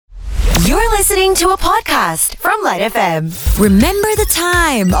listening to a podcast from LITE FM. Remember the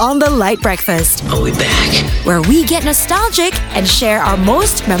time on the LITE Breakfast. Are we back? Where we get nostalgic and share our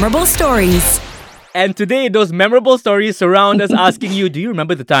most memorable stories. And today, those memorable stories surround us asking you, do you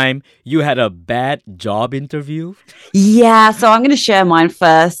remember the time you had a bad job interview? Yeah, so I'm going to share mine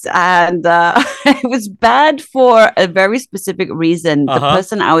first. And it was bad for a very specific reason. The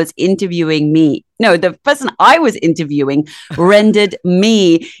person I was interviewing the person I was interviewing rendered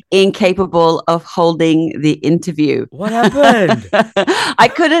me incapable of holding the interview. What happened? I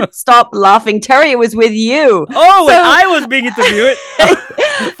couldn't stop laughing. Terry, it was with you. Oh, when I was being interviewed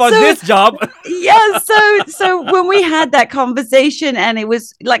for this job. Yeah, so when we had that conversation and it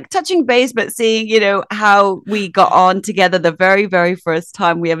was like touching base, but seeing, how we got on together the very, very first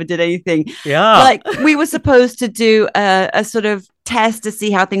time we ever did anything. Yeah. Like we were supposed to do a sort of test to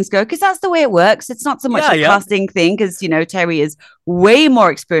see how things go, because that's the way it works. It's not so much a casting thing, because Terry is way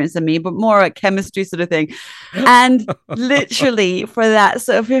more experienced than me, but more a chemistry sort of thing. And literally for that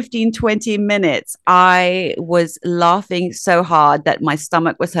sort of 15-20 minutes I was laughing so hard that my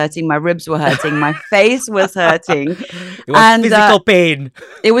stomach was hurting, my ribs were hurting, my face was hurting. It was physical pain.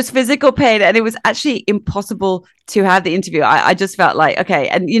 It was physical pain, and it was actually impossible to have the interview. I just felt like, okay,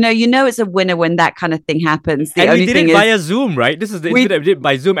 and it's a winner when that kind of thing happens. The and only we did thing it via Zoom, right? This is the interview that we did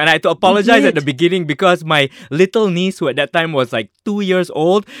by Zoom, and I had to apologize at the beginning because my little niece, who at that time was like 2 years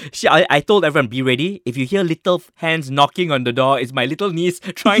old, I told everyone, be ready. If you hear little hands knocking on the door, it's my little niece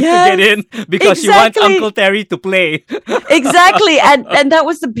trying to get in because she wants Uncle Terry to play. Exactly. And that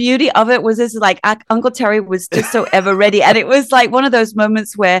was the beauty of it, was this like Uncle Terry was just so ever ready. And it was like one of those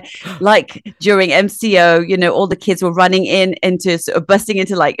moments where, like during MCO, all the kids were running into sort of busting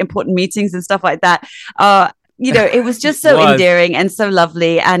into like important meetings and stuff like that. It was just so endearing and so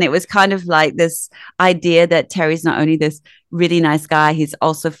lovely. And it was kind of like this idea that Terry's not only this really nice guy, he's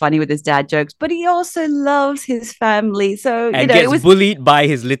also funny with his dad jokes, but he also loves his family. So, and gets bullied by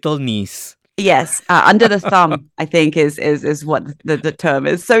his little niece. Yes, under the thumb, I think is what the term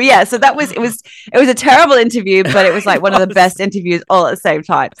is. So yeah, so it was a terrible interview, but it was like one of the best interviews all at the same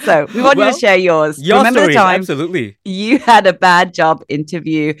time. So we want you to share yours. Remember story, the time absolutely. You had a bad job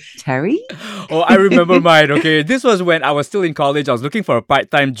interview, Terry? Oh, I remember mine. Okay, this was when I was still in college. I was looking for a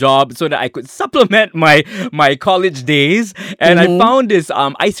part-time job so that I could supplement my college days, and I found this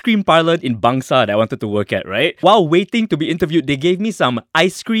ice cream parlor in Bangsa that I wanted to work at. Right, while waiting to be interviewed, they gave me some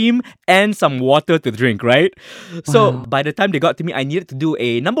ice cream and some water to drink, right? So by the time they got to me, I needed to do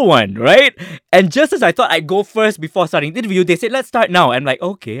a number one, right? And just as I thought I'd go first before starting the interview, they said, let's start now. I'm like,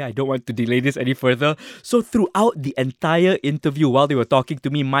 okay, I don't want to delay this any further. So throughout the entire interview, while they were talking to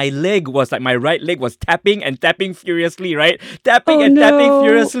me, my right leg was tapping and tapping furiously, right? Tapping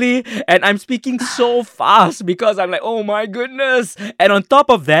furiously. And I'm speaking so fast because I'm like, oh my goodness. And on top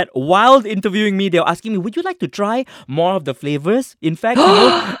of that, while interviewing me, they were asking me, would you like to try more of the flavors? In fact,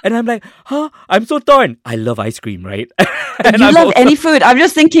 and I'm like, I'm so torn. I love ice cream, right? And you love any food. I'm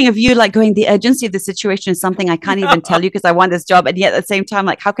just thinking of you like going, the urgency of the situation is something I can't even tell you because I want this job. And yet at the same time,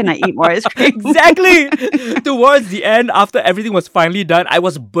 like, how can I eat more ice cream? Exactly. Towards the end, after everything was finally done, I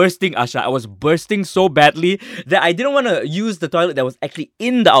was bursting, Asha. I was bursting so badly that I didn't want to use the toilet that was actually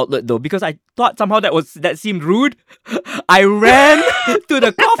in the outlet though, because I thought somehow that seemed rude. I ran to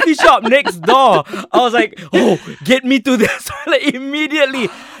the coffee shop next door. I was like, get me to this toilet immediately.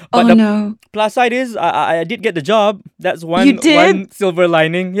 But the plus side is I did get the job. That's one silver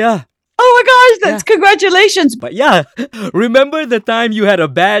lining. Yeah. Oh my gosh, congratulations. But yeah, remember the time you had a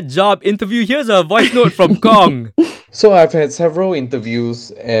bad job interview? Here's a voice note from Kong. So I've had several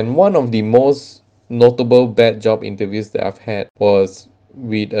interviews, and one of the most notable bad job interviews that I've had was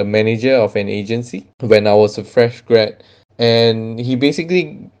with a manager of an agency when I was a fresh grad. And he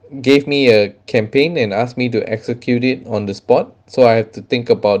basically gave me a campaign and asked me to execute it on the spot. So I have to think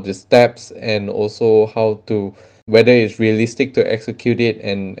about the steps and also whether it's realistic to execute it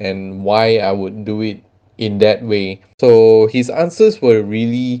and why I would do it in that way. So his answers were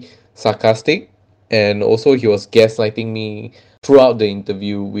really sarcastic, and also he was gaslighting me throughout the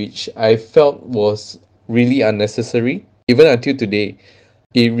interview, which I felt was really unnecessary. Even until today,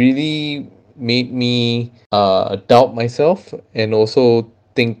 it really made me doubt myself and also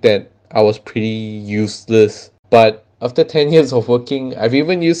think that I was pretty useless. But after 10 years of working, I've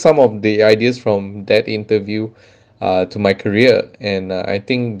even used some of the ideas from that interview to my career, and I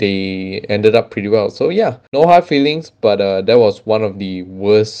think they ended up pretty well. So yeah, no hard feelings, but that was one of the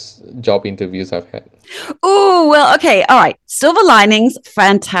worst job interviews I've had. Oh, well, okay. All right. Silver linings,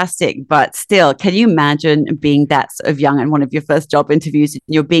 fantastic. But still, can you imagine being that sort of young and one of your first job interviews and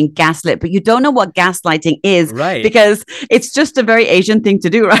you're being gaslit, but you don't know what gaslighting is, right? Because it's just a very Asian thing to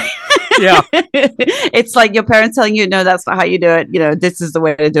do, right? Yeah. It's like your parents telling you, no, that's not how you do it. This is the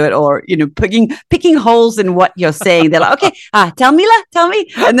way to do it. Or, picking holes in what you're saying. They're like, okay, tell me.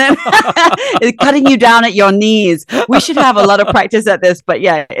 And then cutting you down at your knees. We should have a lot of practice at this. But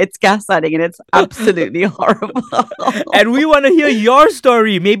yeah, it's gaslighting and it's absolutely horrible. And we want to hear your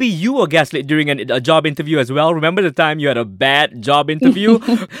story. Maybe you were gaslit during a job interview as well. Remember the time you had a bad job interview?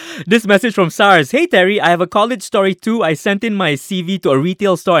 This message from SARS. Hey, Terry, I have a college story too. I sent in my CV to a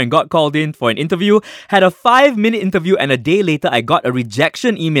retail store and got called in for an interview. Had a 5-minute interview and a day later, I got a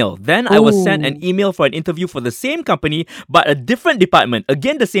rejection email. Then I was sent an email for an interview for the same company, but a different department.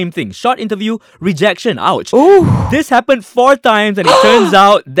 Again, the same thing. Short interview, rejection. Ouch. Ooh. This happened 4 times and it turns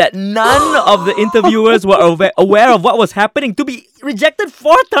out that none of the interviewers were aware of what was happening. To be rejected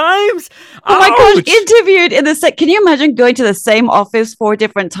 4 times? Oh my gosh, Ouch. interviewed in the can you imagine going to the same office 4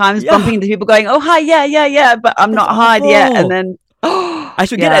 different times, bumping into people going, oh, hi, yeah, but I'm not hired yet. And then, I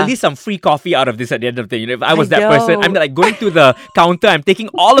should get at least some free coffee out of this at the end of the day. If I was that person, I'm like going to the counter, I'm taking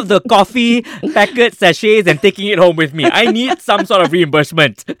all of the coffee packets, sachets, and taking it home with me. I need some sort of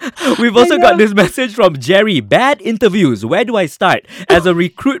reimbursement. We've also got this message from Jerry. Bad interviews. Where do I start? As a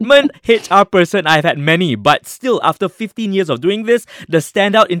recruitment HR person, I've had many, but still, after 15 years of doing this, the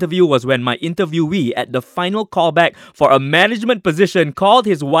standout interview was when my interviewee at the final callback for a management position called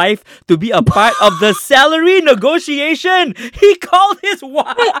his wife to be a part of the salary negotiation. He called his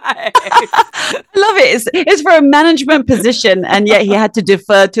wife. I love it. It's for a management position, and yet he had to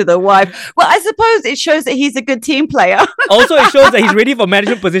defer to the wife. Well, I suppose it shows that he's a good team player. Also, it shows that he's ready for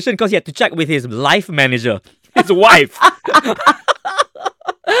management position because he had to check with his life manager, his wife.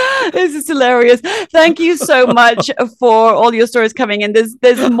 This is hilarious. Thank you so much for all your stories coming in.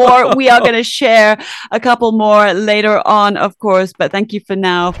 There's more. We are going to share a couple more later on, of course, but thank you for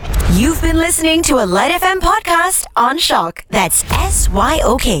now. You've been listening to a LITE FM podcast on Shock. That's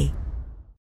SYOK.